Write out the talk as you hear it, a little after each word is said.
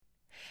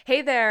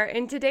Hey there.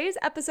 In today's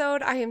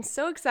episode, I am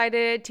so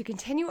excited to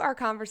continue our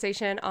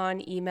conversation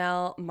on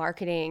email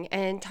marketing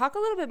and talk a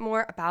little bit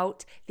more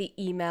about the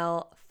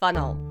email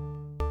funnel.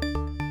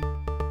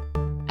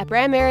 At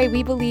Brand Mary,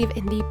 we believe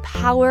in the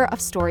power of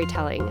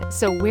storytelling.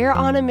 So we're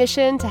on a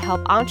mission to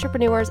help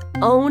entrepreneurs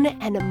own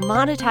and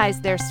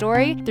monetize their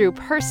story through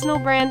personal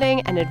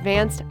branding and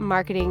advanced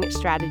marketing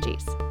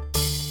strategies.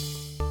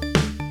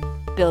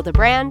 Build a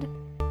brand,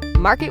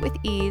 market with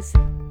ease,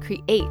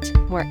 create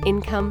more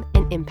income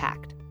and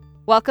impact.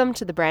 Welcome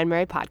to the Brand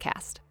Mary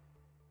podcast.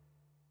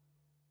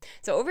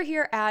 So over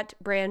here at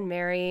Brand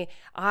Mary,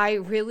 I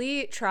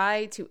really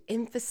try to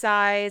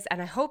emphasize,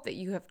 and I hope that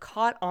you have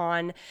caught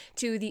on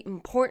to the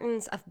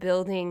importance of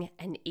building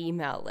an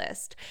email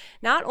list.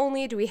 Not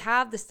only do we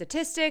have the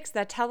statistics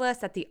that tell us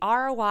that the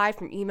ROI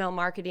from email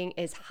marketing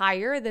is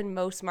higher than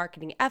most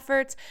marketing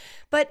efforts,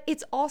 but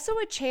it's also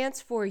a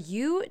chance for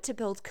you to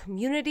build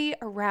community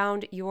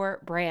around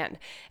your brand.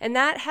 And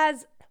that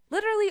has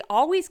literally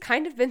always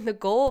kind of been the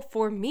goal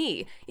for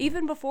me,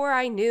 even before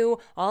I knew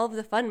all of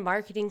the fun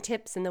marketing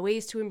tips and the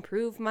ways to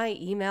improve my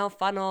email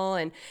funnel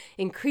and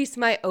increase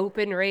my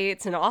open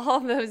rates and all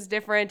of those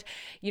different,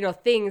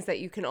 things that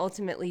you can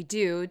ultimately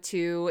do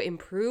to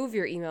improve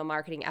your email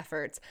marketing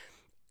efforts.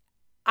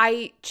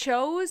 I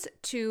chose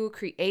to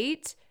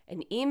create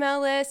an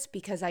email list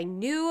because I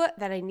knew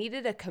that I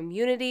needed a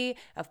community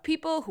of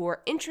people who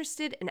were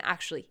interested in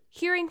actually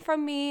hearing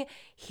from me,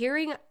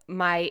 hearing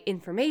my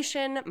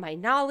information, my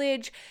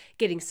knowledge,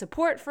 getting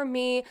support from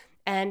me,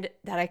 and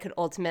that I could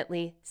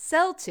ultimately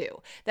sell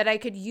to, that I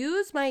could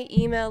use my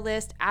email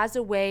list as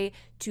a way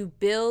to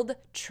build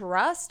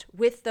trust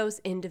with those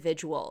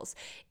individuals.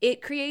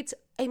 It creates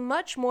a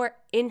much more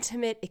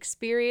intimate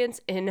experience,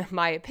 in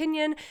my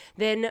opinion,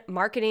 than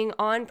marketing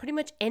on pretty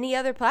much any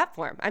other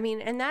platform.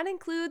 And that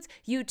includes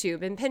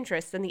YouTube and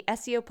Pinterest and the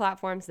SEO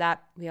platforms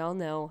that we all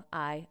know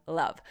I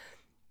love.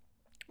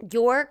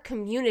 Your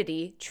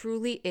community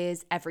truly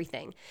is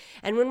everything.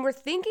 And when we're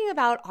thinking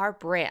about our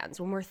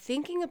brands, when we're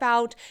thinking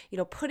about,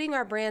 putting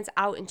our brands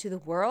out into the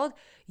world,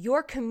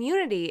 your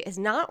community is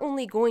not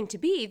only going to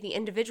be the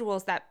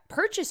individuals that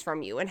purchase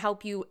from you and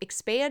help you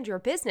expand your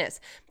business,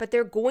 but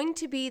they're going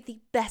to be the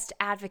best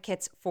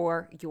advocates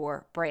for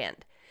your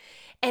brand.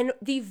 And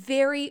the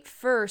very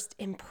first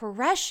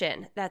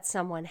impression that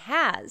someone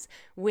has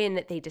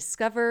when they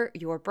discover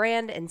your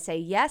brand and say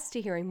yes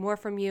to hearing more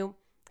from you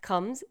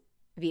comes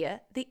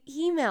via the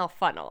email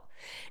funnel.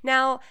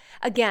 Now,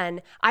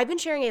 again, I've been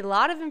sharing a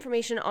lot of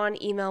information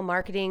on email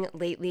marketing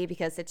lately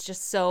because it's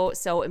just so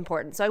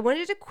important. So I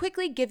wanted to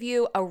quickly give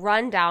you a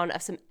rundown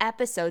of some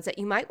episodes that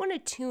you might want to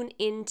tune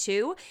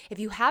into if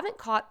you haven't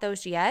caught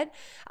those yet,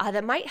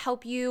 that might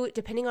help you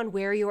depending on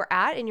where you're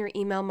at in your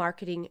email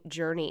marketing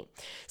journey.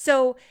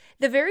 So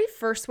the very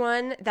first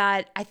one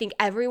that I think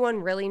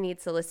everyone really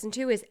needs to listen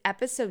to is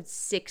episode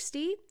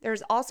 60.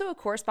 There's also a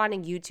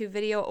corresponding YouTube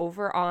video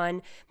over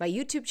on my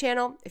YouTube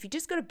channel. If you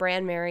just go to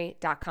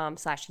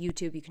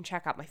brandmary.com/YouTube, you can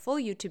check out my full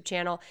YouTube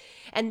channel.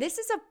 And this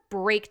is a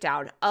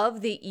breakdown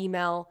of the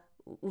email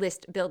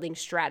list building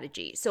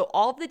strategy. So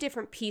all of the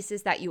different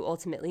pieces that you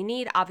ultimately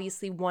need.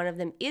 Obviously, one of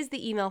them is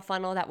the email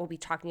funnel that we'll be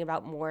talking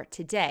about more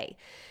today.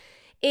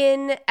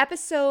 In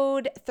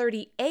episode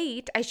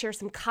 38, I share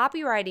some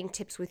copywriting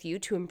tips with you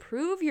to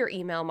improve your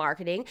email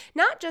marketing,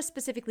 not just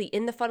specifically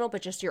in the funnel,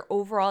 but just your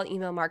overall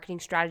email marketing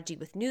strategy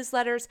with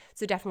newsletters.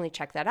 So definitely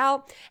check that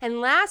out.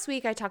 And last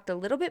week, I talked a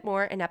little bit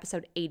more in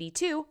episode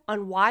 82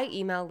 on why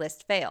email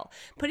lists fail,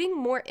 putting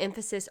more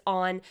emphasis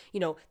on,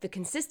 the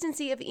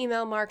consistency of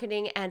email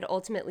marketing and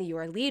ultimately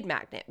your lead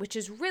magnet, which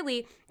is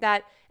really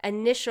that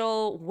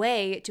initial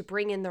way to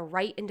bring in the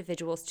right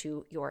individuals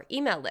to your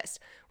email list,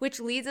 which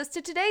leads us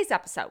to today's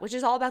episode, which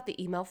is all about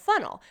the email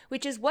funnel,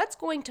 which is what's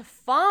going to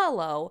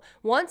follow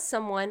once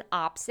someone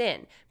opts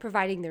in,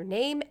 providing their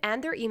name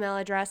and their email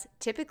address,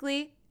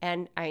 typically,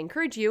 and I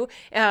encourage you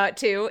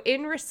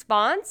in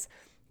response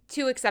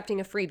to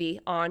accepting a freebie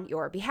on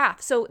your behalf.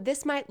 So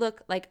this might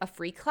look like a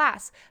free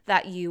class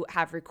that you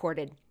have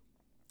recorded.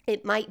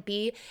 It might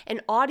be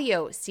an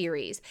audio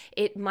series.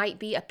 It might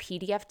be a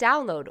PDF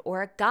download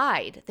or a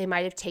guide. They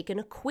might have taken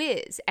a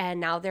quiz and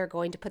now they're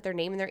going to put their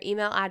name and their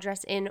email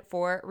address in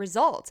for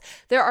results.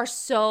 There are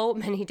so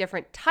many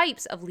different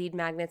types of lead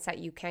magnets that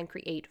you can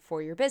create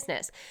for your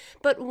business.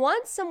 But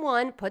once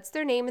someone puts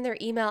their name and their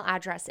email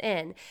address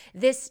in,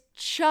 this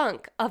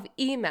chunk of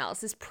emails,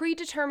 this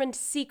predetermined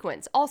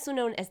sequence, also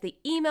known as the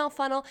email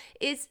funnel,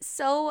 is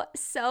so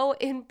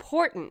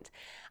important.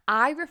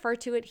 I refer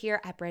to it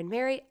here at Brand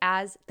Mary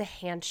as the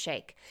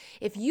handshake.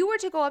 If you were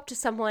to go up to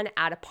someone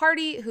at a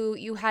party who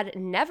you had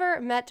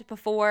never met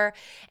before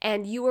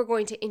and you were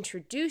going to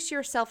introduce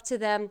yourself to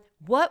them,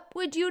 what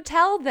would you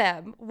tell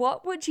them?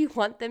 What would you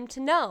want them to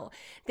know?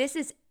 This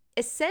is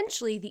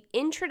essentially the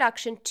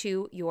introduction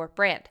to your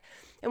brand.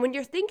 And when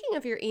you're thinking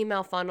of your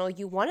email funnel,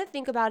 you want to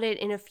think about it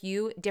in a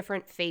few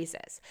different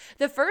phases.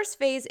 The first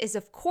phase is,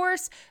 of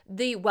course,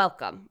 the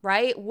welcome,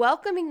 right?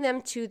 Welcoming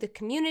them to the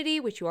community,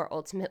 which you are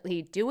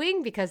ultimately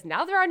doing because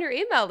now they're on your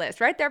email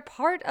list, right? They're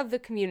part of the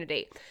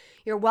community.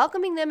 You're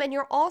welcoming them, and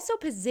you're also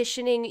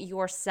positioning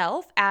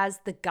yourself as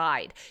the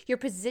guide. You're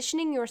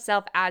positioning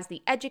yourself as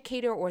the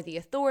educator or the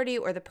authority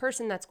or the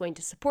person that's going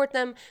to support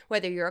them,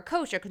 whether you're a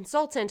coach or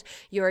consultant,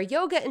 you're a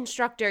yoga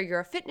instructor, you're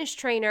a fitness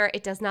trainer,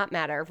 it does not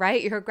matter,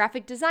 right? You're a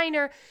graphic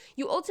designer.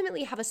 You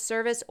ultimately have a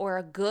service or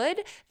a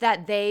good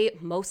that they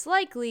most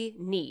likely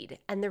need.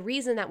 And the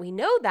reason that we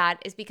know that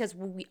is because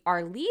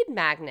our lead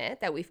magnet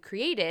that we've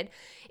created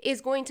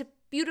is going to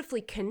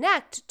beautifully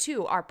connect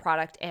to our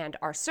product and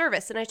our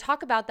service. And I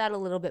talk about that a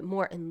little bit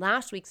more in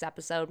last week's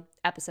episode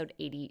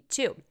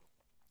 82.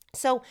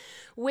 So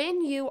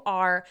when you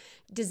are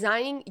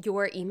designing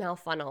your email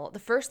funnel, the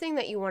first thing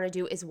that you want to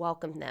do is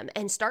welcome them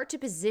and start to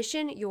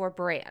position your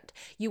brand.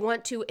 You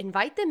want to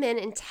invite them in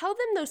and tell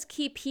them those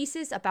key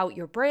pieces about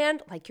your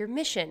brand, like your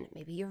mission,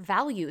 maybe your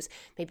values,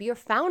 maybe your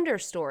founder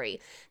story,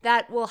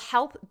 that will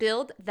help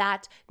build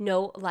that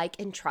know, like,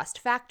 and trust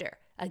factor.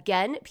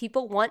 Again,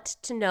 people want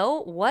to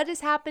know what is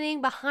happening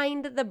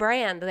behind the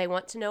brand. They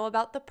want to know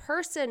about the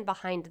person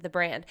behind the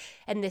brand.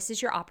 And this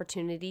is your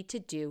opportunity to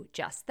do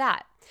just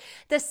that.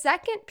 The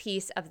second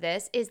piece of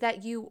this is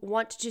that you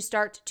want to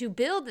start to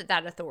build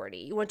that authority.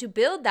 You want to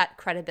build that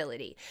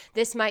credibility.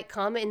 This might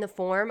come in the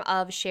form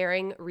of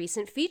sharing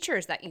recent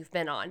features that you've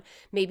been on,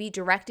 maybe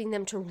directing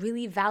them to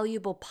really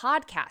valuable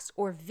podcasts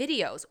or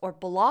videos or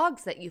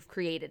blogs that you've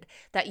created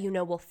that you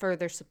know will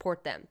further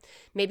support them.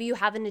 Maybe you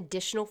have an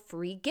additional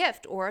free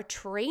gift or a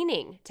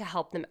training to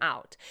help them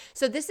out.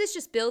 So this is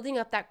just building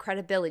up that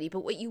credibility.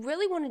 But what you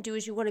really want to do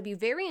is you want to be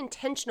very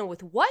intentional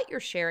with what you're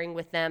sharing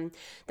with them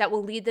that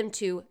will lead them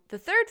to the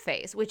third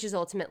phase, which is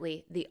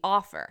ultimately the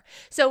offer.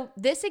 So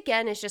this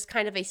again is just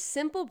kind of a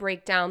simple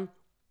breakdown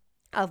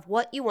of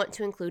what you want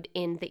to include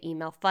in the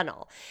email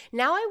funnel.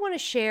 Now I want to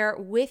share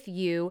with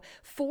you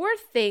 4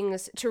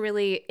 things to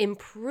really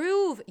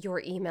improve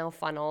your email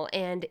funnel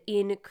and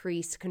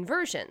increase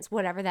conversions,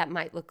 whatever that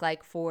might look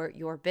like for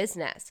your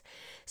business.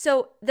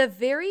 So the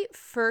very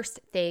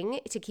first thing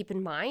to keep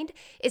in mind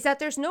is that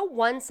there's no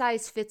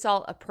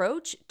one-size-fits-all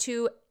approach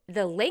to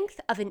the length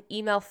of an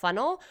email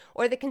funnel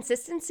or the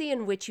consistency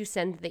in which you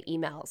send the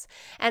emails.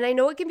 And I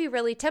know it can be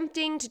really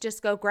tempting to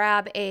just go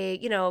grab a,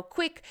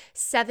 quick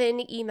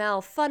 7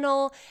 email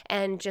funnel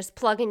and just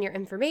plug in your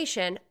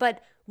information.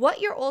 But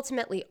what you're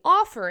ultimately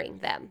offering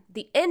them,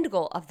 the end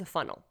goal of the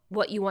funnel,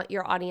 what you want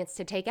your audience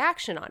to take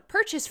action on,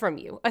 purchase from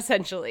you,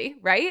 essentially,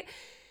 right?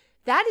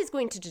 That is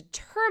going to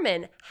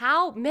determine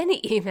how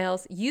many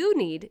emails you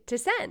need to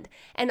send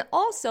and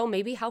also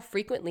maybe how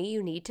frequently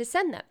you need to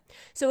send them.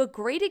 So a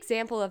great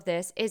example of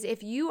this is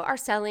if you are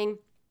selling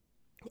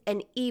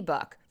an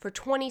ebook for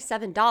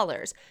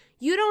 $27,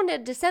 you don't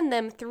need to send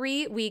them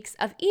 3 weeks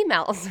of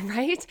emails,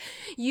 right?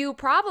 You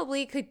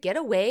probably could get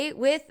away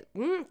with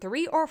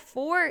 3 or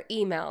 4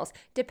 emails,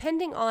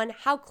 depending on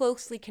how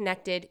closely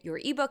connected your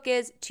ebook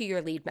is to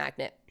your lead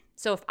magnet.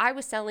 So if I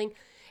was selling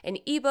an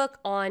ebook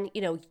on,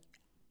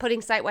 putting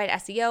site-wide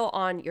SEO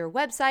on your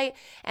website,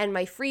 and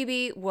my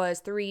freebie was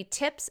 3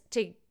 tips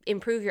to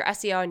improve your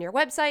SEO on your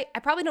website, I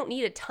probably don't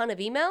need a ton of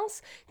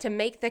emails to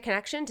make the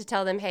connection to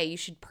tell them, hey, you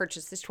should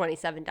purchase this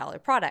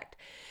 $27 product.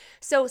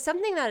 So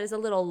something that is a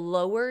little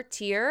lower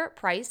tier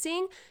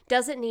pricing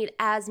doesn't need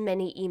as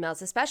many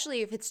emails,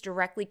 especially if it's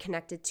directly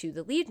connected to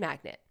the lead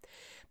magnet.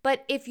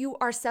 But if you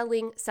are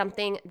selling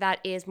something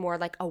that is more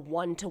like a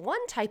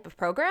one-to-one type of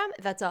program,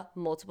 that's a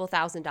multiple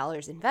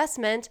 $1,000s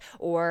investment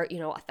or,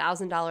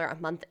 $1,000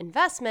 a month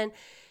investment,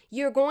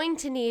 you're going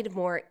to need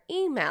more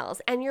emails,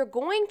 and you're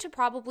going to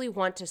probably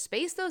want to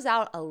space those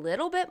out a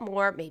little bit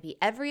more, maybe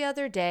every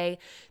other day,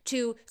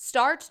 to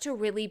start to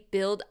really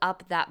build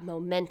up that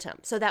momentum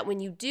so that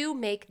when you do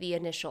make the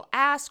initial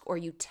ask or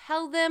you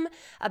tell them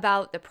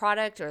about the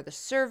product or the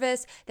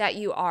service that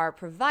you are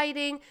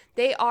providing,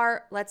 they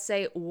are, let's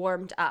say,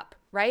 warmed up,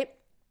 right?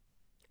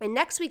 In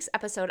next week's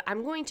episode,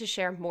 I'm going to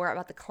share more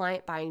about the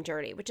client buying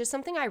journey, which is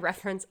something I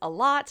reference a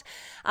lot,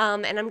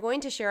 and I'm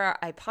going to share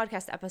a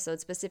podcast episode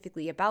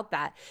specifically about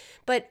that.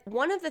 But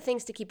one of the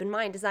things to keep in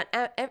mind is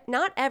that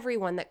not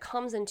everyone that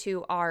comes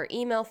into our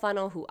email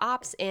funnel who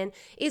opts in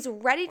is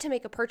ready to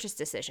make a purchase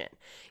decision.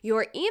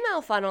 Your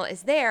email funnel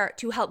is there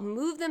to help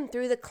move them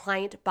through the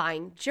client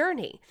buying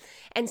journey.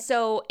 And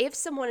so if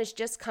someone is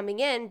just coming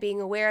in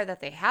being aware that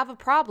they have a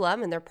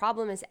problem and their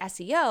problem is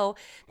SEO,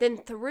 then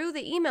through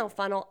the email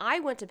funnel, I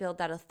want to build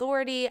that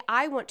authority.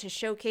 I want to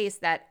showcase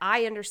that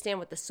I understand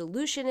what the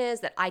solution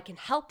is, that I can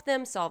help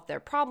them solve their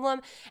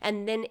problem,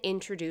 and then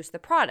introduce the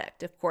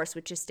product, of course,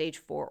 which is stage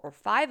 4 or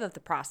 5 of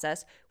the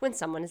process when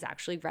someone is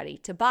actually ready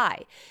to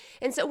buy.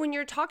 And so when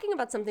you're talking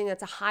about something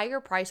that's a higher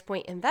price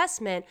point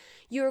investment,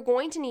 you're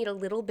going to need a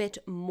little bit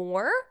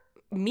more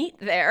meat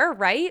there,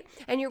 right?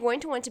 And you're going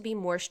to want to be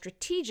more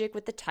strategic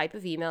with the type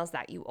of emails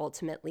that you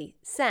ultimately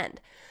send.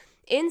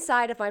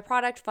 inside of my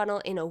product funnel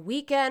in a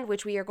weekend,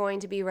 which we are going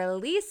to be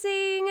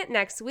releasing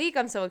next week.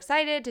 I'm so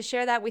excited to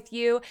share that with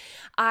you.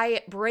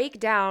 I break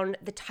down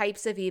the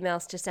types of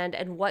emails to send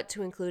and what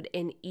to include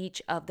in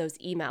each of those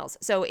emails.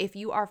 So if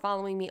you are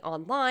following me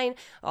online,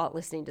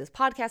 listening to this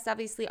podcast,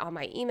 obviously on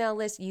my email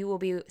list, you will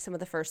be some of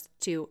the first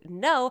to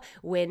know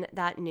when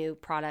that new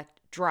product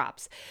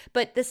drops.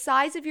 But the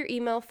size of your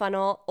email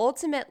funnel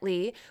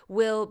ultimately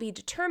will be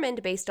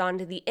determined based on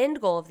the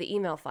end goal of the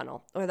email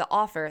funnel or the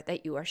offer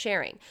that you are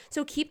sharing.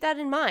 So keep that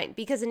in mind,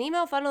 because an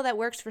email funnel that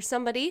works for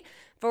somebody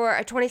for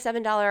a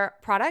 $27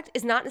 product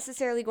is not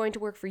necessarily going to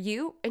work for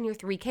you and your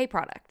 $3K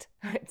product.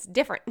 It's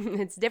different.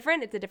 It's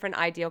different. It's a different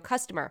ideal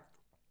customer.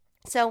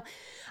 So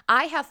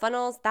I have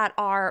funnels that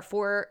are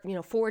for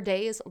 4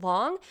 days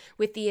long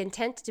with the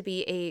intent to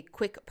be a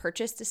quick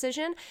purchase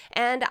decision.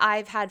 And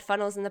I've had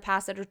funnels in the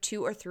past that are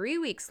 2 or 3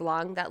 weeks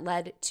long that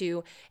led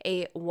to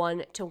a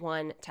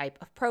 1-to-1 type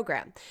of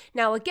program.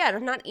 Now, again,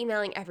 I'm not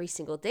emailing every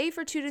single day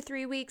for 2 to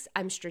 3 weeks.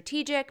 I'm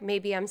strategic.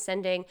 Maybe I'm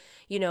sending,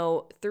 3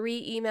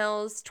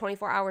 emails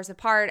 24 hours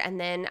apart, and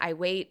then I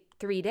wait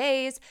 3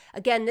 days.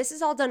 Again, this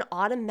is all done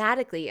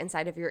automatically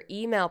inside of your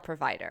email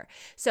provider.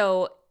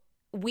 So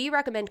we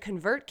recommend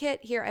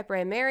ConvertKit here at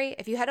Brand Mary.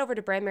 If you head over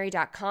to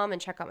brandmary.com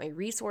and check out my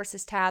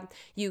resources tab,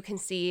 you can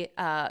see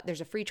there's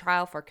a free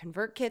trial for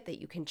ConvertKit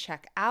that you can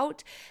check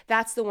out.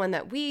 That's the one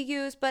that we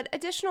use, but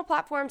additional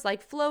platforms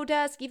like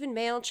Flowdesk, even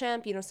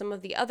MailChimp, some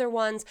of the other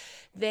ones,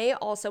 they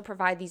also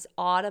provide these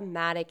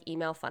automatic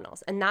email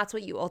funnels. And that's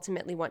what you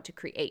ultimately want to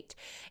create.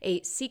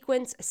 A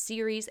sequence, a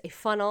series, a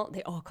funnel.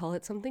 They all call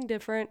it something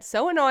different.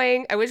 So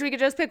annoying. I wish we could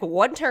just pick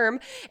one term.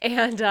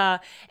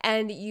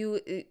 And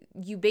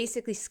you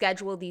basically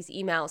schedule these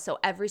emails so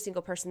every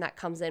single person that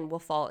comes in will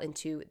fall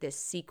into this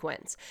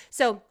sequence.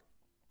 So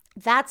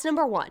that's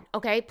number one.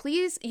 Okay,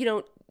 please,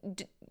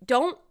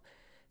 don't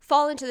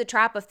fall into the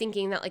trap of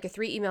thinking that like a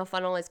 3 email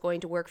funnel is going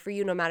to work for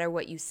you no matter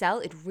what you sell.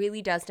 It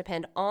really does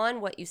depend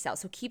on what you sell.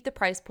 So keep the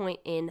price point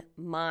in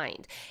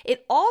mind.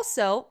 It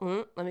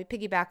also, let me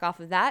piggyback off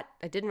of that.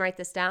 I didn't write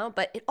this down,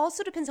 but it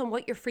also depends on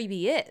what your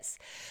freebie is.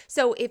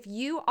 So if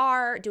you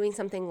are doing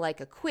something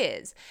like a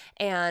quiz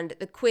and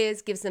the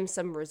quiz gives them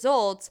some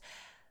results,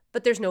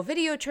 but there's no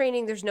video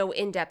training, there's no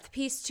in-depth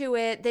piece to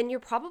it, then you're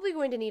probably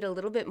going to need a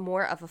little bit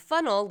more of a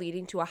funnel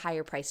leading to a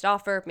higher priced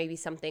offer, maybe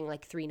something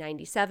like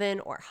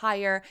 $397 or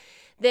higher,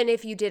 than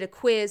if you did a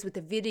quiz with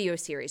a video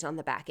series on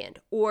the back end,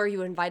 or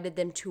you invited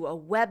them to a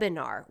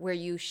webinar where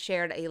you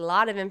shared a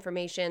lot of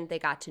information. They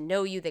got to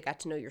know you, they got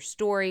to know your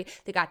story,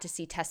 they got to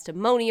see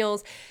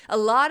testimonials. A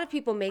lot of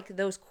people make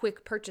those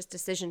quick purchase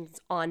decisions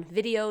on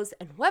videos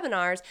and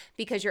webinars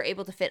because you're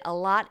able to fit a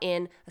lot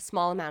in a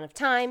small amount of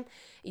time.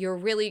 You're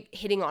really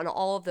hitting on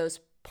all of those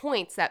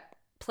points that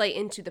play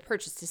into the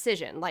purchase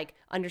decision, like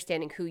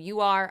understanding who you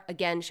are,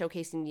 again,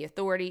 showcasing the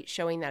authority,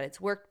 showing that it's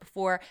worked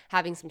before,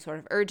 having some sort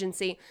of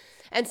urgency.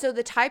 And so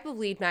the type of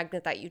lead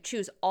magnet that you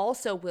choose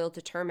also will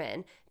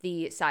determine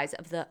the size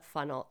of the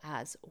funnel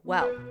as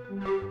well.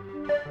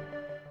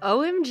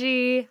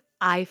 OMG,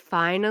 I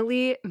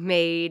finally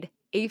made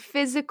a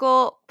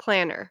physical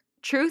planner.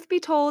 Truth be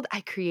told,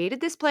 I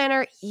created this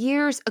planner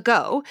years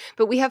ago,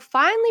 but we have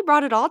finally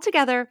brought it all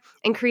together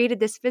and created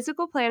this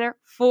physical planner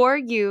for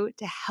you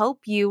to help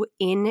you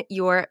in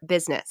your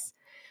business.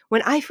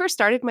 When I first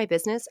started my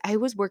business, I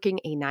was working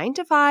a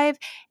 9-to-5,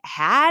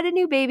 had a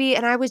new baby,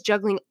 and I was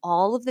juggling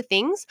all of the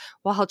things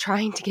while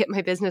trying to get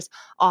my business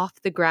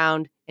off the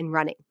ground and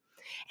running.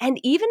 And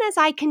even as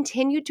I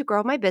continued to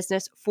grow my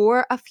business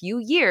for a few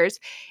years,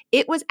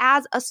 it was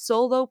as a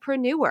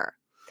solopreneur.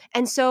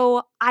 And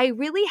so I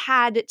really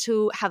had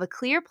to have a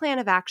clear plan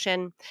of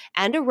action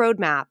and a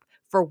roadmap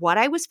for what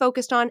I was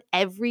focused on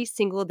every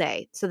single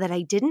day so that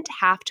I didn't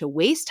have to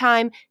waste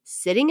time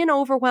sitting in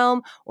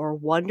overwhelm or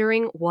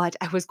wondering what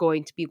I was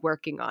going to be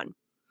working on.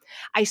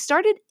 I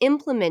started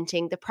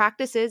implementing the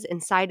practices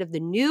inside of the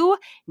new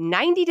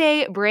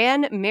 90-day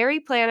Brand Mary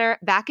Planner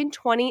back in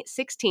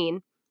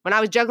 2016 when I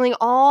was juggling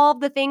all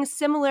the things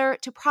similar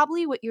to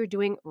probably what you're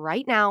doing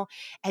right now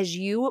as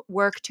you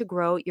work to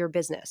grow your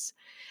business.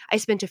 I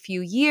spent a few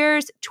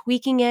years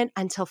tweaking it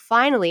until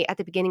finally at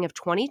the beginning of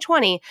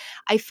 2020,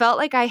 I felt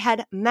like I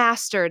had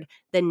mastered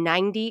the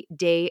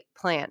 90-day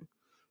plan.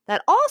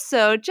 That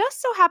also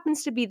just so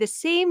happens to be the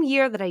same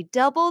year that I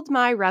doubled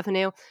my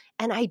revenue,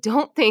 and I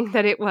don't think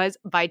that it was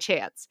by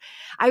chance.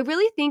 I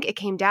really think it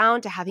came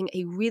down to having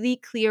a really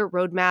clear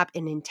roadmap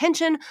and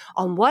intention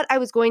on what I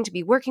was going to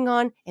be working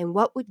on and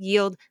what would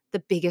yield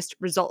the biggest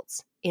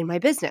results in my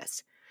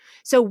business.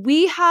 So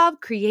we have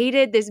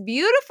created this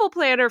beautiful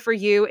planner for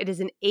you. It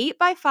is an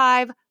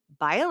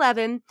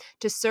 8x5x11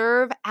 to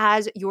serve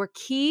as your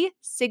key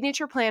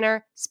signature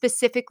planner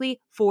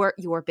specifically for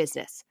your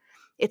business.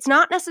 It's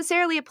not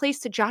necessarily a place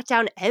to jot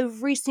down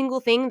every single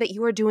thing that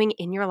you are doing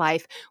in your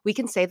life. We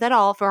can save that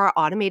all for our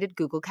automated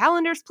Google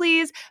Calendars,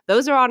 please.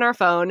 Those are on our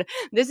phone.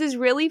 This is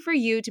really for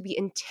you to be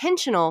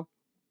intentional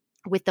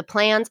with the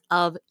plans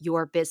of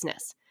your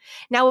business.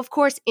 Now, of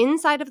course,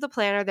 inside of the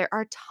planner, there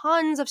are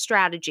tons of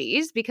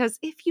strategies because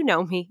if you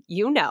know me,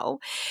 you know.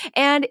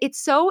 And it's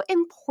so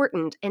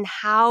important in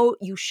how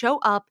you show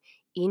up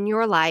in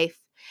your life,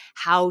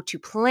 how to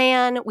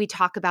plan. We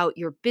talk about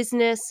your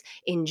business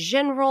in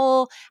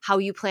general, how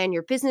you plan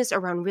your business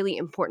around really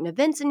important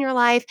events in your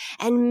life,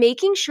 and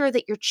making sure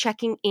that you're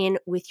checking in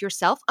with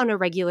yourself on a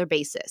regular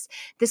basis.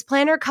 This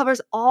planner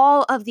covers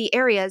all of the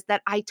areas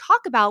that I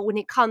talk about when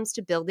it comes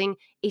to building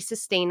a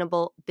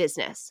sustainable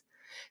business.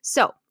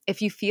 So, if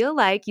you feel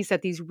like you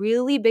set these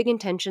really big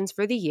intentions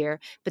for the year,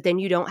 but then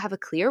you don't have a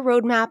clear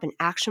roadmap and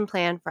action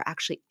plan for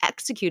actually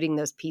executing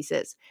those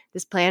pieces,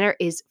 this planner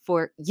is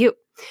for you.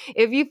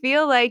 If you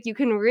feel like you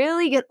can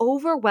really get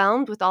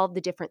overwhelmed with all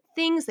the different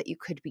things that you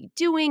could be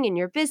doing in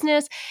your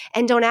business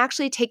and don't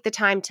actually take the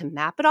time to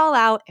map it all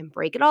out and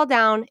break it all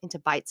down into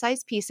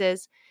bite-sized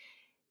pieces,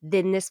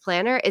 then this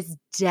planner is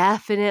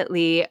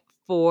definitely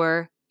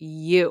for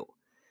you.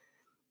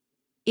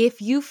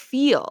 If you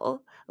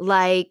feel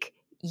like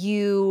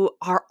you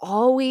are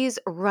always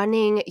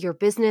running your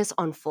business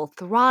on full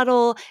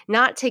throttle,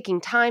 not taking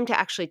time to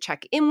actually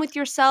check in with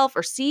yourself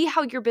or see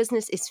how your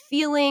business is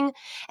feeling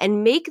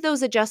and make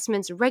those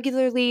adjustments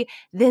regularly,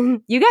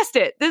 then you guessed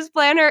it, this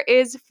planner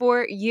is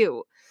for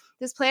you.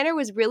 This planner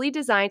was really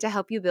designed to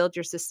help you build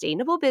your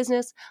sustainable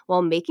business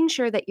while making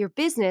sure that your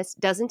business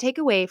doesn't take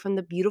away from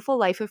the beautiful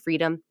life of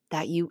freedom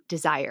that you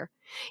desire.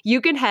 You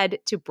can head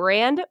to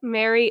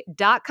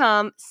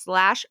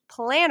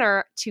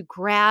brandmerry.com/planner to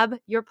grab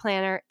your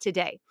planner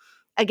today.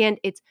 Again,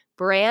 it's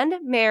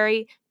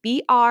brandmerry,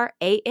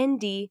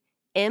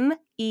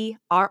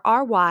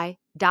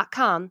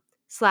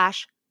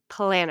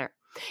 brandmerry.com/planner.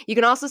 You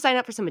can also sign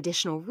up for some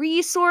additional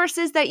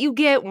resources that you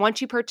get once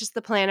you purchase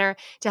the planner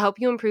to help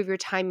you improve your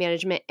time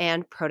management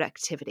and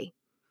productivity.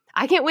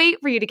 I can't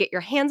wait for you to get your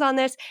hands on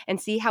this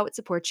and see how it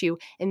supports you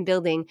in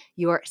building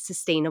your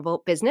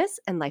sustainable business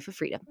and life of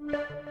freedom.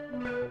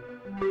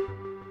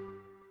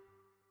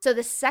 So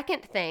the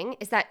second thing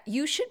is that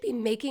you should be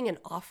making an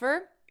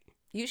offer.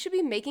 You should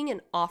be making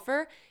an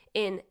offer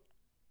in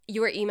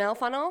your email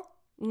funnel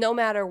no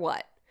matter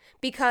what,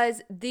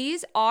 because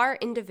these are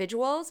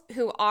individuals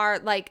who are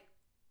like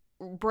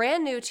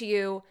brand new to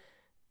you,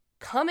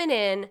 coming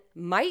in,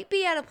 might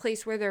be at a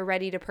place where they're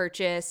ready to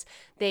purchase.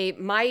 They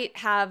might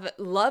have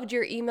loved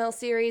your email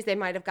series. They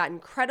might have got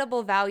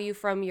incredible value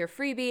from your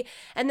freebie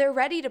and they're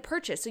ready to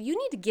purchase. So you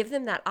need to give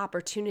them that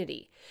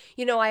opportunity.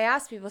 You know, I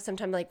ask people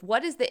sometimes like,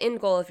 what is the end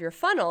goal of your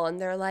funnel? And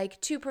they're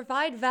like, to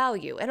provide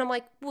value. And I'm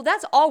like, well,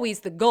 that's always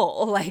the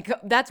goal. Like,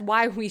 that's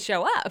why we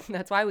show up.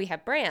 That's why we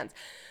have brands.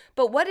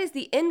 But what is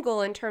the end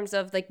goal in terms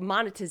of like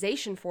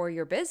monetization for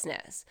your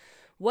business?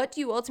 What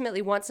do you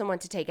ultimately want someone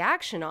to take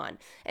action on?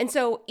 And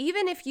so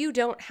even if you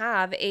don't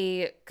have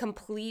a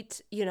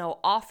complete,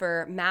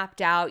 offer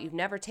mapped out, you've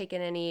never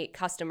taken any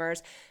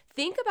customers,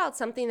 think about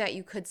something that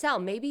you could sell.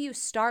 Maybe you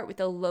start with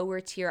a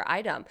lower tier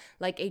item,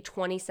 like a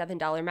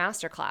 $27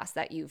 masterclass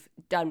that you've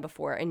done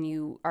before and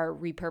you are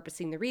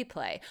repurposing the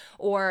replay.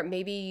 Or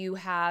maybe you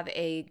have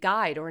a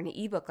guide or an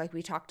ebook like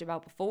we talked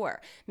about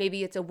before.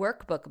 Maybe it's a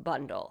workbook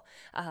bundle.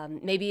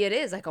 Maybe it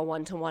is like a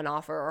one-to-one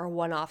offer or a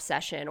one-off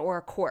session or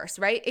a course,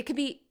 right? It could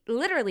be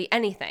literally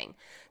anything.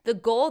 The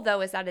goal,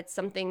 though, is that it's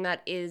something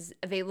that is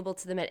available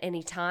to them at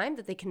any time,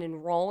 that they can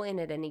enroll in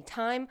at any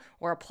time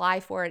or apply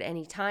for at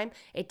any time.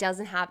 It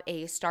doesn't have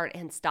a start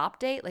and stop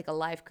date like a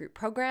live group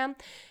program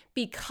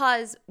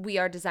because we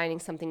are designing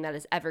something that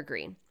is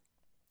evergreen.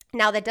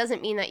 Now, that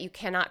doesn't mean that you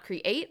cannot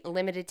create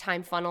limited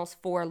time funnels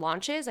for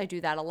launches. I do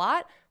that a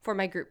lot. For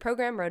my group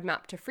program,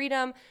 Roadmap to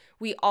Freedom,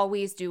 we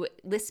always do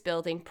list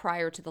building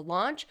prior to the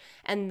launch.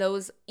 And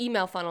those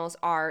email funnels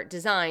are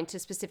designed to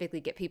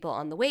specifically get people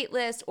on the wait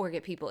list or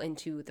get people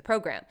into the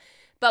program.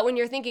 But when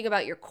you're thinking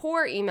about your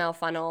core email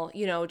funnel,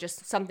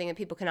 just something that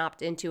people can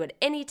opt into at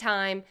any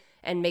time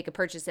and make a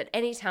purchase at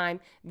any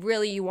time,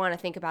 really you want to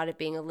think about it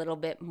being a little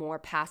bit more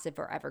passive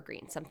or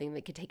evergreen, something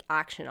they could take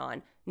action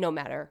on no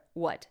matter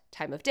what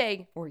time of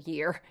day or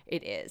year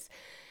it is.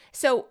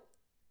 So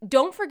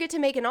don't forget to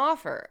make an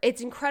offer. It's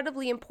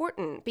incredibly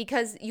important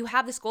because you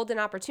have this golden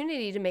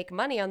opportunity to make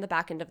money on the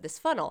back end of this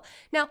funnel.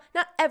 Now,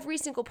 not every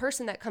single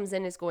person that comes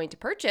in is going to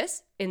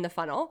purchase in the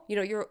funnel.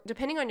 You're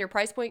depending on your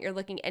price point, you're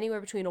looking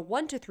anywhere between a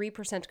 1% to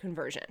 3%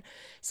 conversion.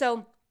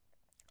 So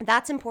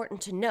that's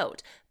important to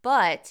note.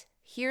 But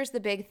here's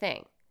the big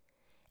thing.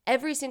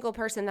 Every single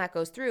person that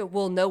goes through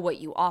will know what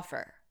you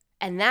offer.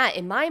 And that,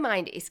 in my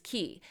mind, is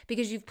key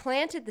because you've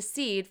planted the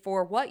seed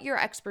for what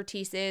your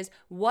expertise is,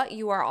 what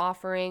you are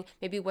offering,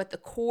 maybe what the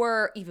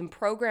core even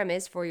program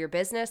is for your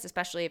business,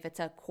 especially if it's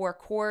a core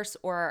course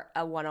or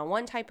a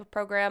one-on-one type of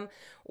program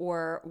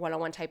or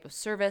one-on-one type of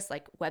service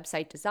like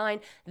website design.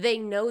 They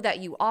know that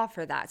you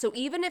offer that. So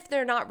even if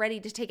they're not ready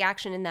to take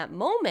action in that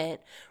moment,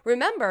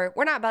 remember,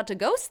 we're not about to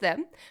ghost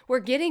them.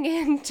 We're getting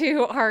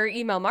into our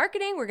email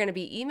marketing. We're going to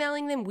be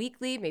emailing them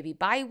weekly, maybe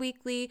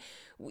bi-weekly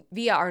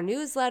via our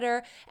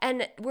newsletter.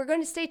 And we're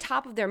going to stay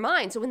top of their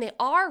mind. So when they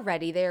are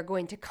ready, they are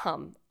going to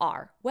come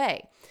our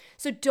way.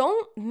 So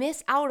don't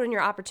miss out on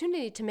your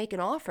opportunity to make an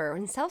offer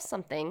and sell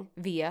something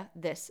via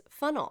this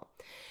funnel.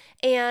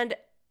 And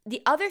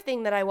the other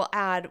thing that I will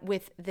add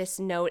with this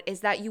note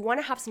is that you want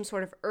to have some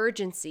sort of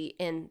urgency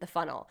in the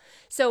funnel.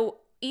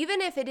 So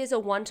even if it is a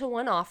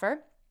one-to-one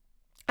offer,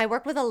 I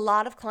work with a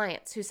lot of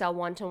clients who sell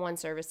one-to-one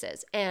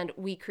services, and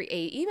we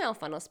create email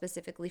funnels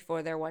specifically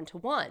for their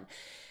one-to-one.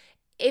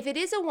 If it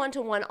is a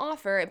one-to-one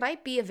offer, it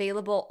might be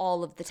available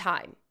all of the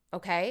time.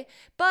 Okay.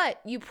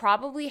 But you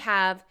probably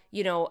have,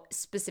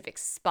 specific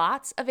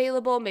spots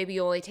available. Maybe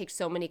you only take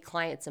so many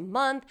clients a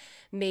month.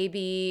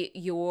 Maybe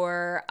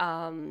you're,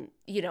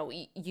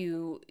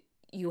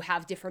 you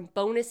have different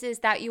bonuses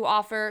that you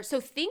offer.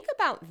 So think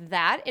about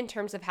that in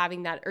terms of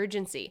having that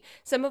urgency.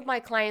 Some of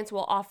my clients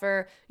will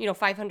offer,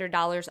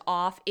 $500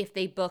 off if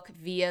they book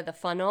via the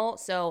funnel.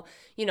 So,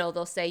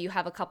 they'll say you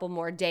have a couple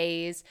more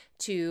days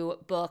to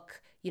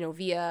book,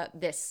 via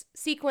this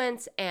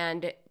sequence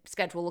and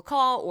schedule a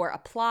call or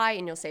apply,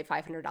 and you'll save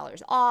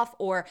 $500 off.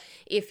 Or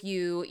if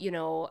you,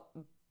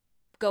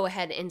 go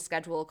ahead and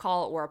schedule a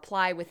call or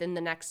apply within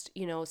the next,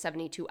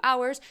 72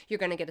 hours, you're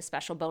going to get a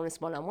special bonus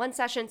one-on-one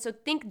session. So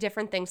think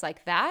different things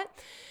like that.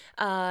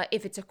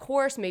 If it's a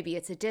course, maybe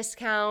it's a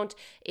discount.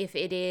 If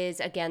it is,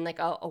 again, like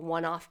a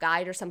one-off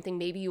guide or something,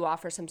 maybe you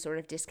offer some sort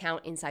of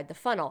discount inside the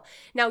funnel.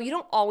 Now, you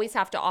don't always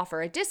have to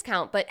offer a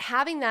discount, but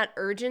having that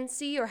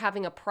urgency or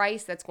having a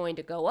price that's going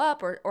to go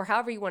up or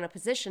however you want to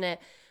position it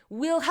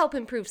will help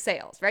improve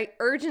sales, right?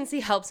 Urgency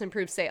helps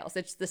improve sales.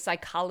 It's the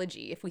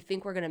psychology. If we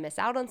think we're going to miss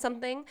out on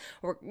something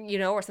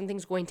or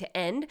something's going to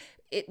end,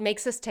 it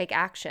makes us take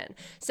action.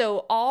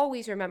 So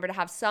always remember to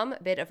have some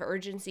bit of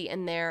urgency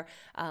in there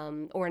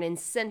or an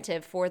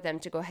incentive for them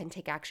to go ahead and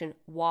take action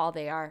while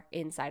they are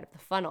inside of the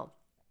funnel.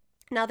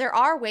 Now, there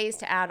are ways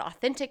to add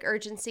authentic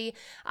urgency.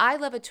 I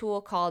love a tool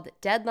called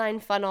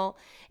Deadline Funnel,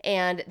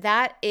 and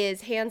that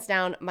is hands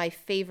down my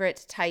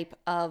favorite type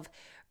of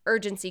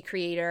urgency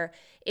creator.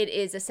 It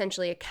is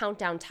essentially a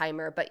countdown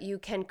timer, but you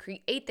can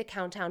create the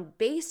countdown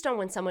based on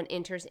when someone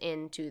enters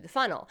into the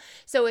funnel.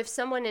 So if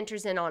someone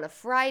enters in on a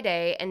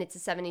Friday and it's a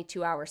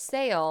 72-hour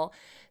sale,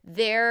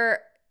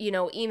 their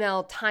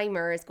email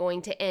timer is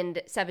going to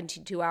end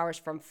 72 hours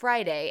from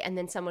Friday. And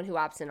then someone who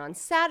opts in on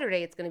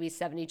Saturday, it's going to be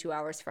 72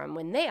 hours from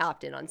when they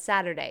opt in on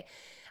Saturday.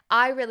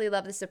 I really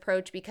love this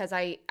approach because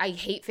I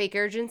hate fake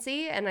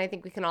urgency, and I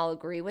think we can all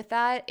agree with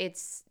that.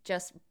 It's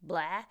just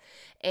blah.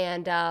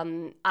 And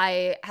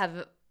I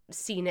have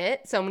seen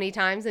it so many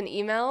times in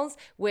emails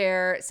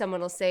where someone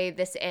will say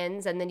this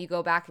ends, and then you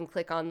go back and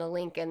click on the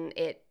link and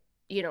it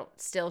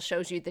still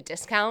shows you the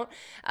discount.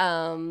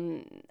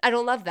 I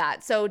don't love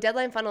that. So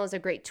Deadline Funnel is a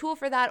great tool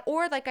for that.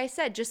 Or like I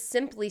said, just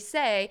simply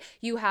say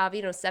you have,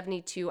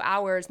 72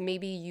 hours.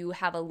 Maybe you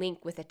have a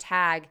link with a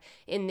tag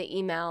in the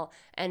email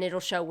and it'll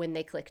show when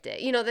they clicked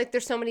it.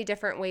 There's so many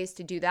different ways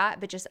to do that,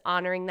 but just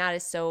honoring that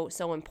is so,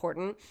 so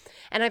important.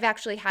 And I've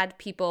actually had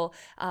people,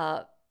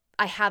 I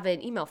have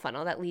an email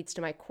funnel that leads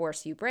to my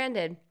course, You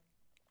Branded.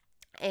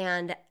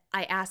 And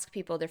I ask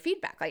people their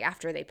feedback, like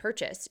after they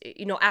purchase,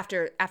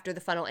 after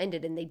the funnel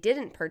ended and they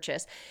didn't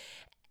purchase.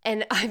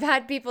 And I've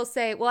had people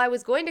say, well, I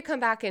was going to come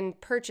back and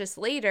purchase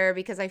later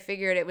because I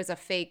figured it was a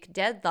fake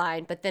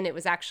deadline, but then it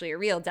was actually a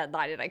real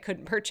deadline and I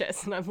couldn't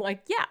purchase. And I'm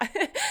like, yeah,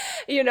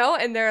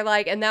 and they're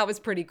like, and that was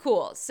pretty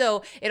cool.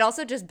 So it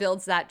also just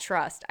builds that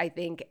trust. I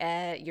think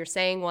you're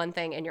saying one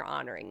thing and you're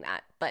honoring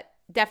that, but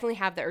definitely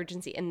have the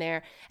urgency in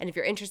there. And if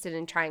you're interested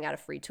in trying out a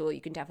free tool, you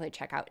can definitely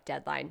check out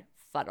Deadline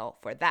Funnel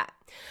for that.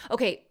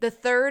 Okay, the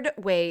third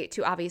way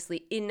to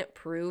obviously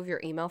improve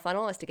your email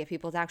funnel is to get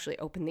people to actually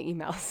open the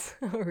emails,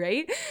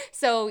 right?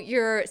 So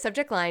your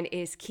subject line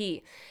is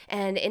key.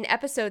 And in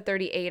episode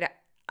 38,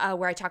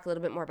 where I talk a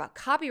little bit more about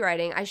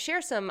copywriting, I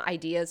share some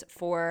ideas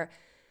for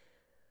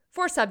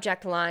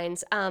subject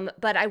lines,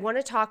 but I want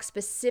to talk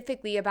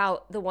specifically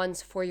about the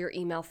ones for your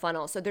email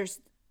funnel. So there's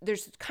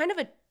kind of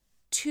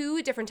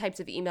two different types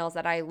of emails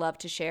that I love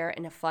to share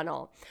in a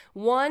funnel.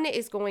 One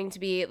is going to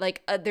be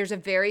like, there's a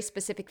very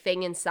specific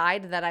thing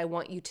inside that I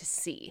want you to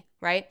see,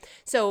 right?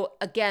 So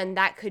again,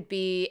 that could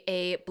be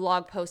a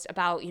blog post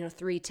about,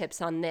 3 tips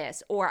on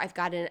this, or I've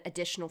got an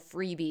additional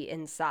freebie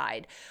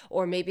inside,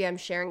 or maybe I'm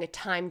sharing a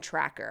time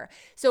tracker.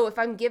 So if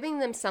I'm giving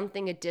them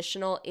something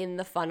additional in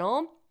the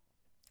funnel,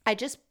 I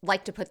just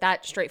like to put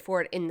that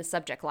straightforward in the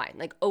subject line,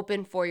 like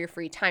open for your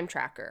free time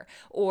tracker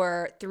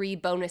or 3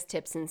 bonus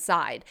tips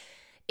inside.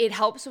 It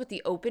helps with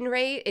the open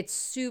rate. It's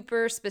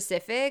super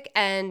specific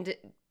and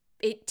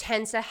it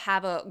tends to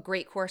have a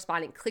great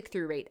corresponding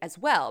click-through rate as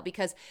well,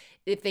 because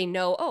if they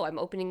know, oh, I'm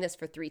opening this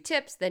for 3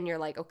 tips, then you're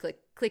like, oh,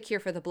 click here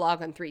for the blog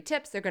on 3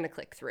 tips, they're going to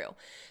click through.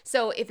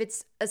 So if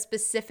it's a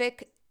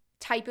specific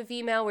type of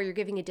email where you're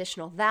giving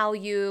additional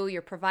value,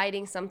 you're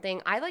providing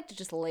something, I like to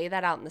just lay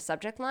that out in the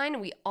subject line,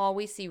 and we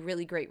always see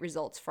really great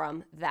results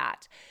from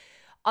that.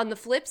 On the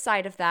flip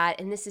side of that,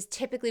 and this is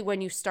typically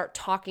when you start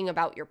talking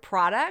about your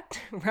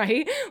product,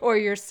 right, or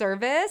your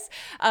service,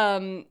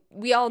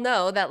 we all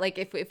know that like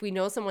if we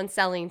know someone's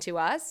selling to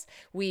us,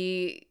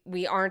 we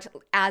aren't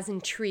as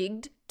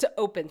intrigued to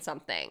open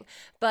something.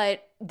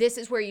 But this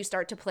is where you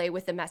start to play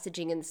with the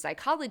messaging and the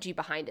psychology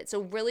behind it.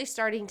 So really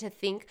starting to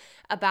think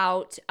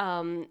about,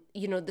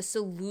 the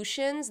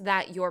solutions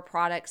that your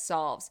product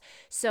solves.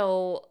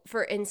 So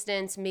for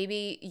instance,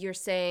 maybe you're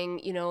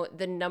saying,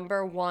 the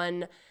number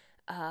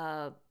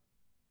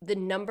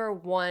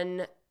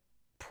one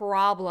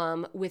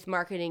problem with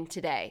marketing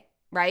today,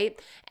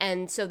 right?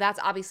 And so that's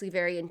obviously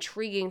very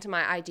intriguing to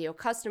my ideal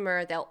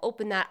customer. They'll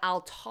open that.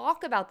 I'll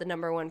talk about the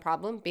number one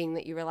problem, being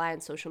that you rely on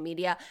social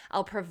media.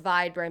 I'll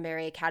provide Brand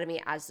Mary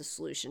Academy as the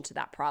solution to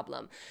that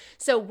problem.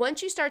 So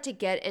once you start to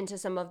get into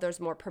some of those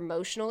more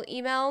promotional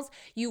emails,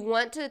 you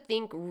want to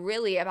think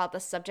really about the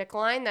subject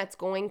line that's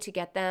going to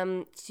get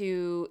them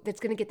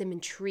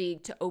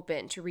intrigued to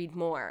open, to read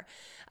more.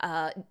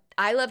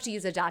 I love to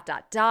use a ...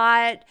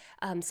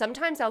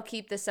 Sometimes I'll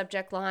keep the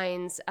subject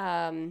lines,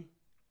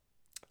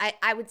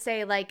 I would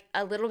say like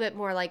a little bit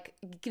more like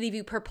leave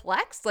you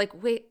perplexed,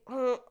 like, wait,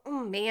 oh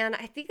man,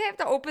 I think I have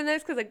to open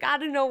this because I got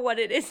to know what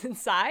it is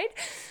inside.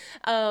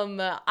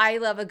 I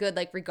love a good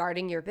like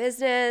regarding your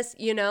business,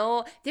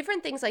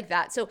 different things like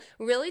that. So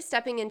really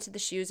stepping into the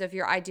shoes of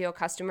your ideal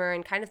customer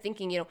and kind of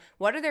thinking,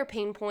 what are their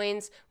pain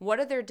points?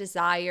 What are their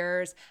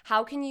desires?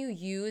 How can you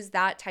use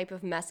that type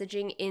of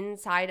messaging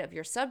inside of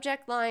your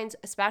subject lines,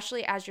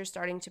 especially as you're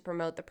starting to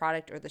promote the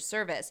product or the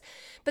service?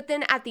 But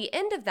then at the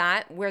end of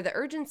that, where the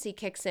urgency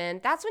kicks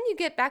in, that's when you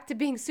get back to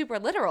being super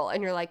literal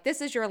and you're like,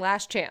 this is your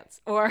last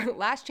chance, or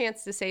last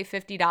chance to save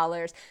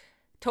 $50.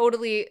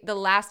 Totally the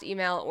last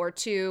email or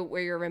two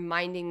where you're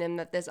reminding them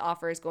that this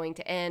offer is going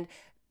to end.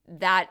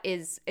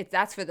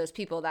 That's for those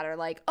people that are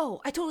like,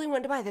 oh, I totally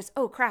wanted to buy this.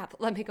 Oh crap,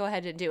 let me go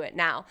ahead and do it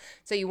now.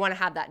 So you want to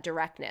have that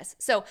directness.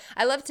 So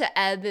I love to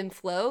ebb and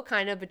flow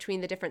kind of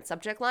between the different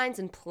subject lines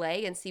and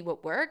play and see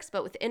what works.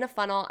 But within a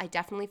funnel, I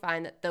definitely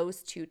find that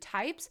those two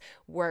types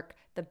work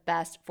the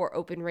best for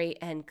open rate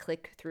and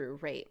click-through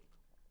rate.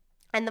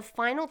 And the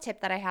final tip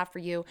that I have for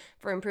you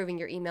for improving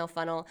your email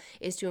funnel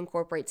is to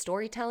incorporate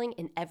storytelling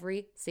in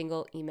every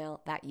single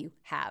email that you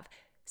have.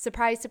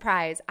 Surprise,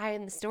 surprise, I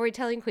am the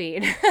storytelling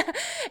queen.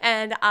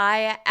 And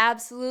I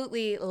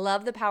absolutely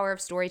love the power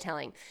of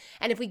storytelling.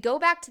 And if we go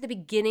back to the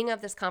beginning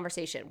of this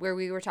conversation where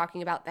we were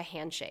talking about the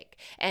handshake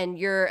and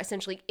you're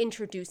essentially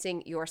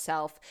introducing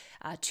yourself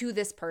to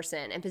this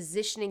person and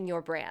positioning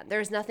your brand,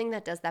 there's nothing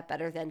that does that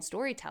better than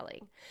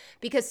storytelling.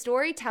 Because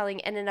storytelling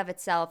in and of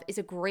itself is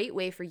a great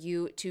way for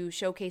you to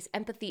showcase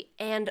empathy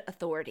and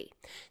authority.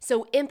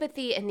 So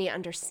empathy and the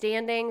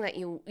understanding that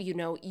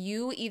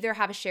you either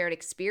have a shared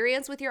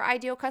experience with your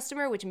ideal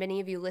customer, which many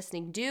of you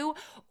listening do,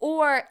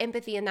 or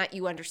empathy in that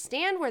you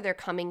understand where they're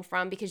coming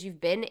from because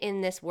you've been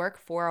in this work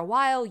for a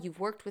while, you've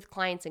worked with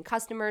clients and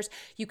customers,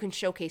 you can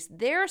showcase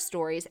their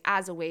stories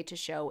as a way to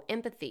show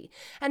empathy.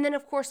 And then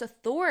of course,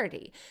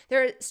 authority.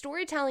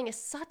 Storytelling is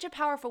such a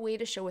powerful way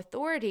to show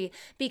authority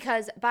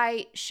because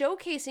by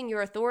showcasing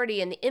your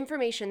authority and the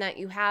information that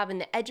you have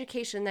and the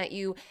education that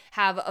you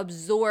have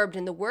absorbed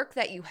and the work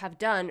that you have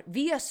done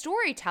via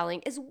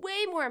storytelling is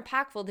way more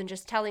impactful than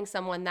just telling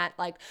someone that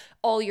like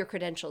all your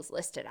credentials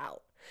listed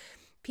out.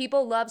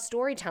 People love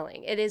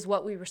storytelling. It is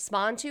what we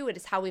respond to. It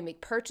is how we make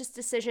purchase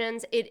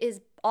decisions. It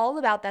is all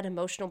about that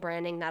emotional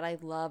branding that I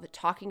love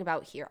talking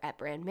about here at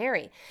Brand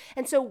Mary.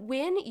 And so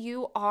when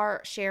you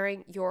are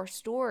sharing your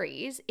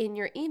stories in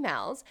your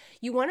emails,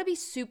 you want to be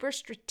super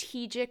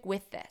strategic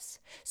with this.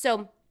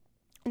 So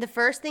the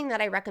first thing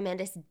that I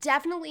recommend is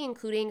definitely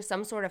including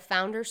some sort of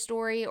founder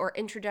story or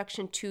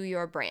introduction to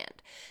your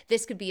brand.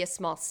 This could be a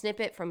small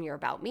snippet from your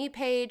About Me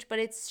page, but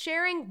it's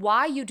sharing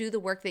why you do the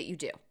work that you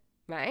do,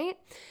 right?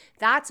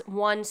 That's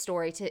one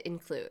story to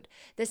include.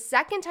 The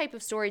second type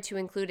of story to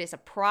include is a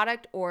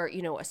product or,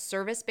 a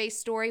service-based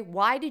story.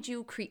 Why did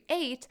you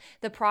create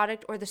the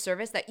product or the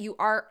service that you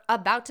are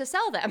about to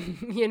sell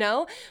them?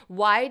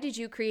 Why did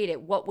you create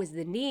it? What was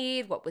the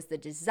need? What was the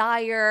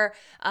desire?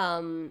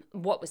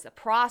 What was the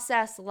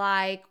process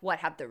like? What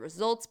have the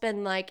results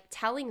been like?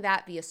 Telling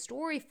that via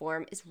story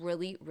form is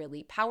really,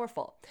 really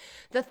powerful.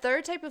 The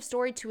third type of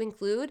story to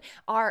include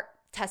are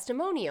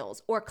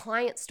testimonials or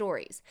client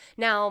stories.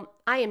 Now,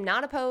 I am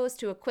not opposed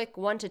to a quick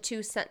 1 to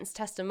 2 sentence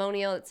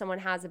testimonial that someone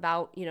has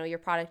about, your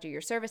product or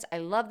your service. I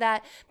love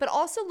that. But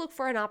also look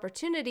for an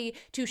opportunity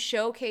to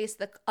showcase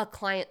a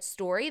client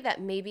story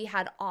that maybe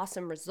had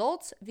awesome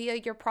results via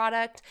your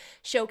product,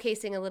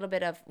 showcasing a little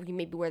bit of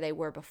maybe where they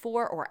were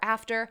before or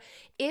after.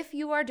 If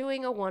you are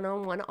doing a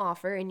one-on-one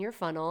offer in your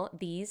funnel,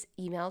 these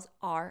emails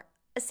are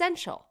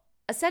essential.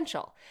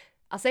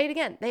 I'll say it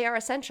again, they are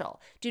essential.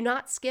 Do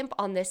not skimp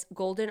on this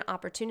golden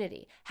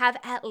opportunity. Have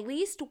at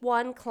least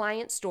one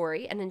client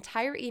story, an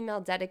entire email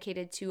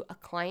dedicated to a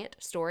client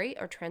story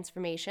or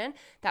transformation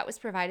that was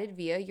provided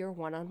via your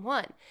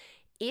one-on-one.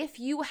 If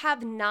you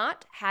have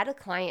not had a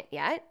client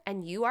yet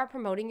and you are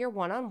promoting your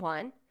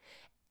one-on-one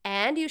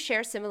and you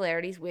share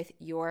similarities with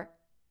your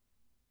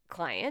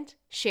client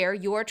share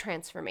your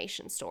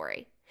transformation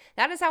story.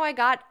 That is how I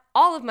got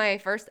all of my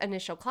first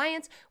initial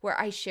clients, where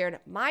I shared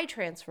my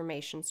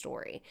transformation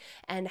story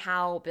and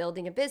how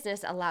building a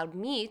business allowed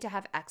me to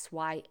have X,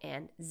 Y,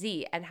 and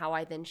Z, and how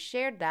I then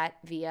shared that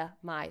via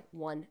my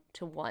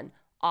one-to-one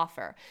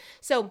offer.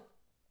 So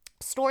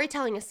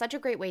storytelling is such a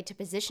great way to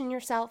position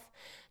yourself,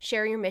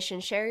 share your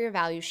mission, share your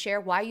values, share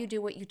why you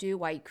do what you do,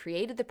 why you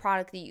created the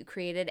product that you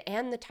created,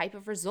 and the type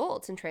of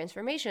results and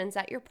transformations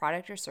that your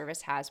product or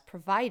service has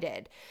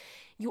provided.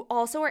 You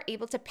also are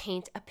able to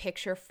paint a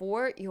picture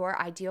for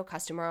your ideal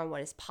customer on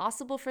what is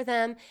possible for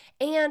them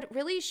and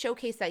really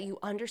showcase that you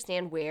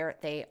understand where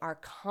they are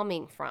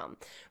coming from.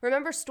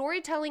 Remember,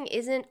 storytelling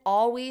isn't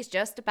always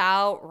just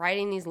about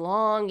writing these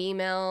long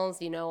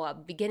emails, a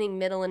beginning,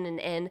 middle, and an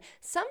end.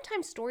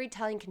 Sometimes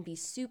storytelling can be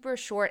super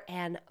short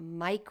and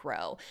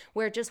micro,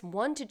 where just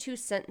 1 to 2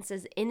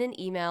 sentences in an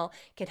email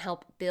can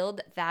help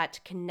build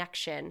that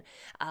connection,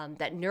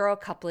 that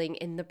neurocoupling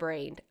in the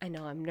brain. I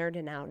know I'm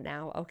nerding out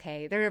now.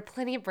 Okay, there are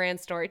plenty of brand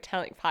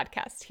storytelling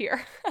podcasts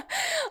here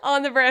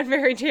on the Brand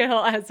Mary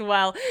channel as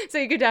well. So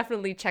you could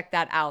definitely check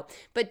that out.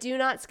 But do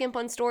not skimp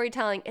on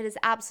storytelling. It is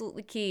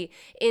absolutely key.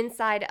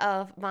 Inside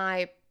of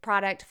my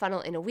product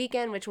funnel in a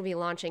weekend, which will be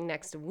launching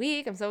next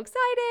week. I'm so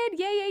excited.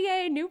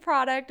 Yay. New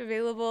product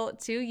available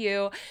to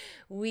you.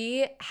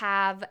 We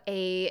have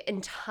an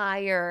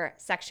entire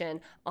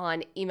section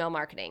on email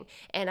marketing,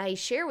 and I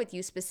share with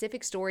you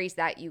specific stories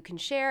that you can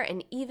share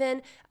and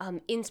even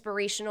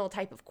inspirational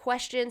type of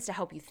questions to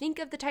help you think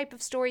of the type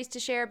of stories to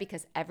share,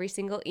 because every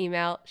single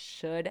email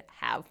should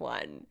have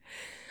one.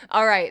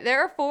 All right,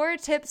 there are 4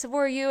 tips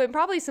for you and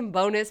probably some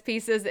bonus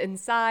pieces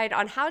inside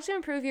on how to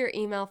improve your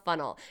email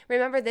funnel.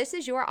 Remember, this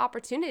is your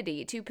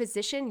opportunity to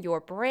position your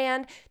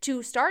brand,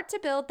 to start to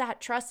build that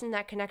trust and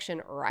that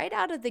connection right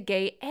out of the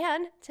gate,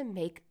 and to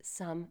make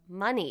some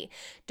money.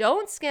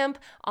 Don't skimp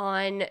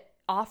on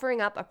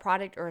offering up a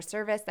product or a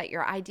service that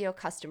your ideal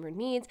customer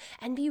needs,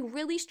 and be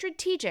really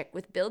strategic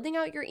with building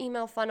out your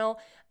email funnel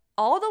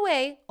all the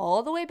way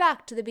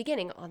back to the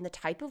beginning on the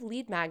type of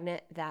lead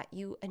magnet that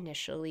you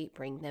initially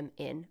bring them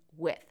in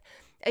with.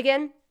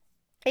 Again,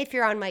 if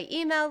you're on my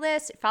email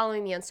list,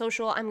 following me on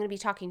social, I'm going to be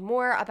talking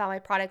more about my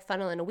product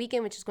funnel in a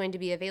weekend, which is going to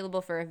be available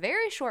for a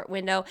very short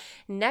window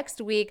next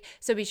week.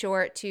 So be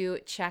sure to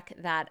check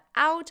that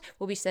out.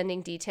 We'll be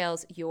sending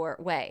details your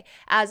way.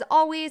 As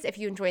always, if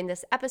you enjoyed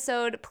this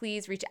episode,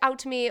 please reach out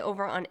to me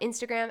over on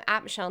Instagram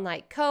at Michelle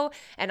Knight Co.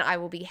 And I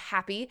will be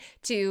happy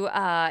to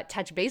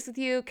touch base with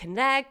you,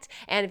 connect.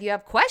 And if you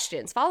have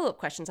questions, follow-up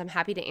questions, I'm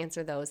happy to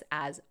answer those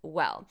as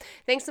well.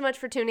 Thanks so much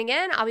for tuning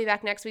in. I'll be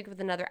back next week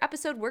with another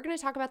episode. We're going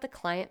to talk about the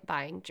client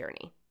buying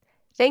journey.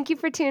 Thank you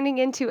for tuning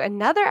into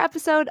another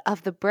episode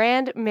of the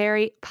Brand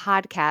Mary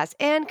podcast,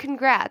 and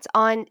congrats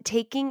on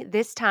taking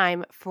this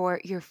time for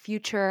your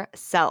future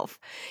self.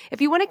 If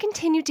you want to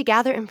continue to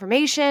gather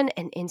information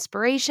and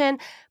inspiration,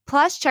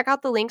 plus check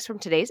out the links from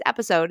today's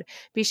episode,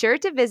 be sure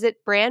to visit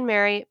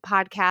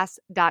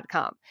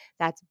brandmarypodcast.com.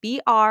 That's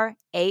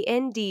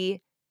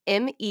BRANDMERRY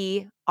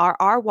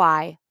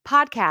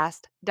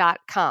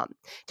podcast.com.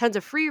 Tons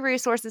of free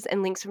resources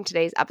and links from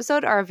today's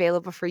episode are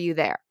available for you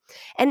there.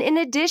 And in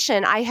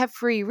addition, I have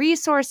free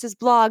resources,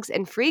 blogs,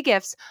 and free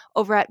gifts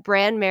over at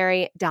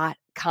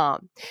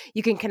brandmary.com.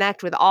 You can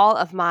connect with all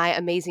of my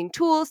amazing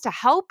tools to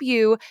help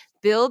you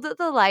build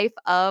the life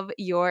of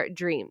your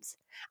dreams.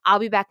 I'll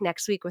be back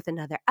next week with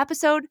another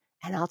episode,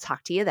 and I'll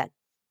talk to you then.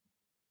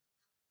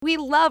 We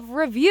love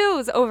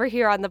reviews over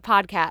here on the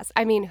podcast.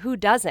 I mean, who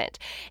doesn't?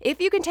 If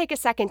you can take a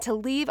second to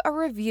leave a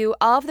review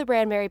of the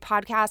Brand Mary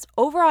podcast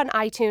over on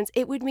iTunes,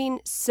 it would mean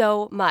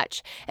so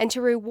much. And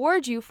to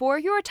reward you for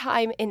your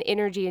time and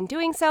energy in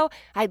doing so,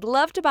 I'd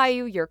love to buy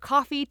you your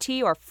coffee,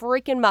 tea, or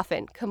freaking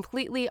muffin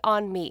completely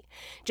on me.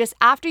 Just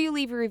after you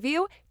leave a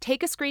review,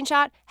 take a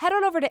screenshot, head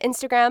on over to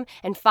Instagram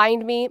and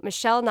find me,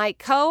 Michelle Knight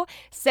Co.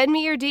 Send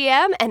me your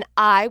DM and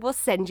I will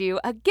send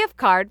you a gift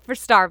card for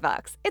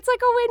Starbucks. It's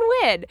like a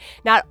win-win.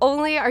 Not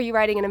only are you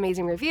writing an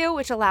amazing review,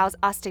 which allows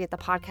us to get the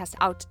podcast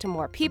out to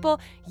more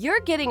people, you're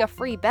getting a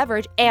free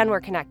beverage and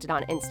we're connected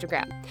on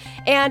Instagram.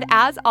 And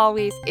as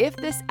always, if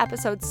this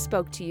episode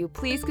spoke to you,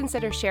 please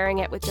consider sharing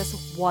it with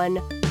just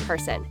one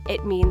person.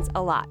 It means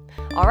a lot.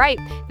 All right,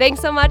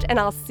 thanks so much, and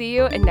I'll see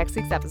you in next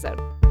week's episode.